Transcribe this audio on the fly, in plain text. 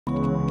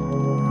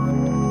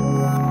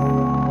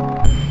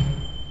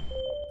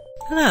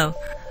Hello.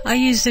 I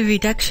use the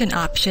reduction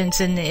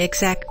options in the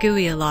xACT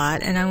GUI a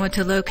lot, and I want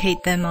to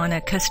locate them on a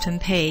custom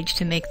page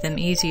to make them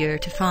easier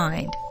to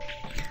find.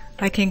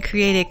 I can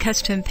create a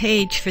custom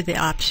page for the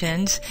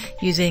options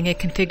using a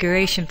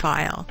configuration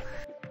file.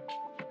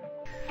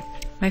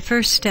 My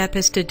first step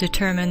is to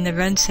determine the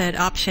run set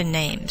option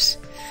names.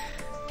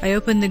 I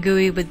open the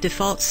GUI with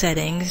default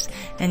settings,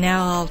 and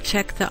now I'll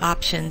check the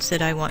options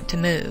that I want to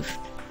move.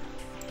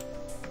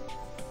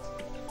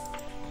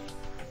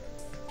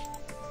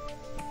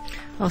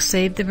 I'll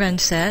save the run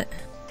set.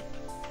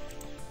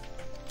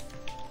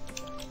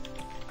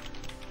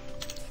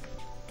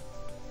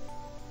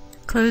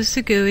 Close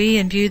the GUI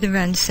and view the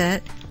run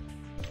set.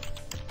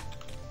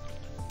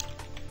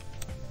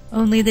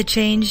 Only the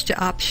changed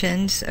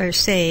options are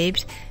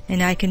saved,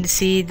 and I can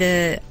see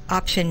the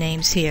option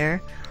names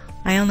here.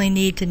 I only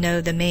need to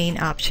know the main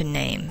option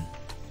name.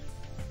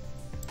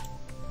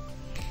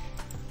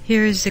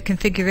 Here is the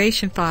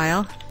configuration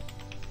file.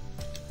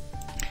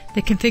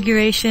 The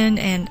configuration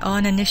and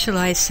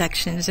onInitialize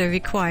sections are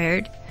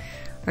required.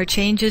 Our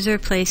changes are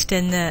placed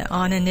in the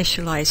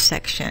onInitialize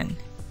section.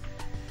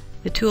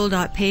 The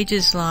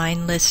tool.pages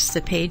line lists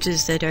the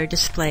pages that are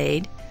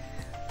displayed.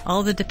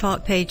 All the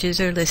default pages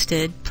are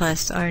listed,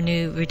 plus our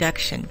new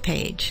reduction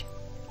page.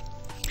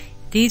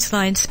 These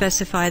lines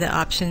specify the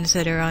options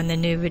that are on the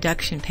new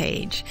reduction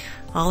page.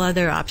 All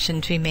other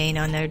options remain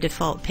on their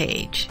default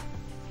page.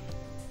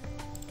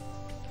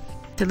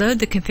 To load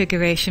the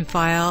configuration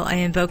file, I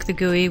invoke the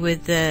GUI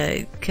with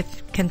the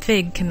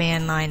config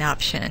command line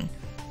option.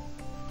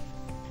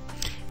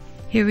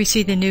 Here we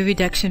see the new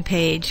reduction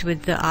page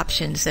with the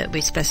options that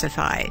we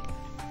specified.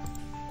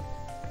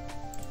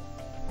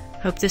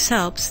 Hope this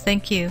helps.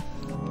 Thank you.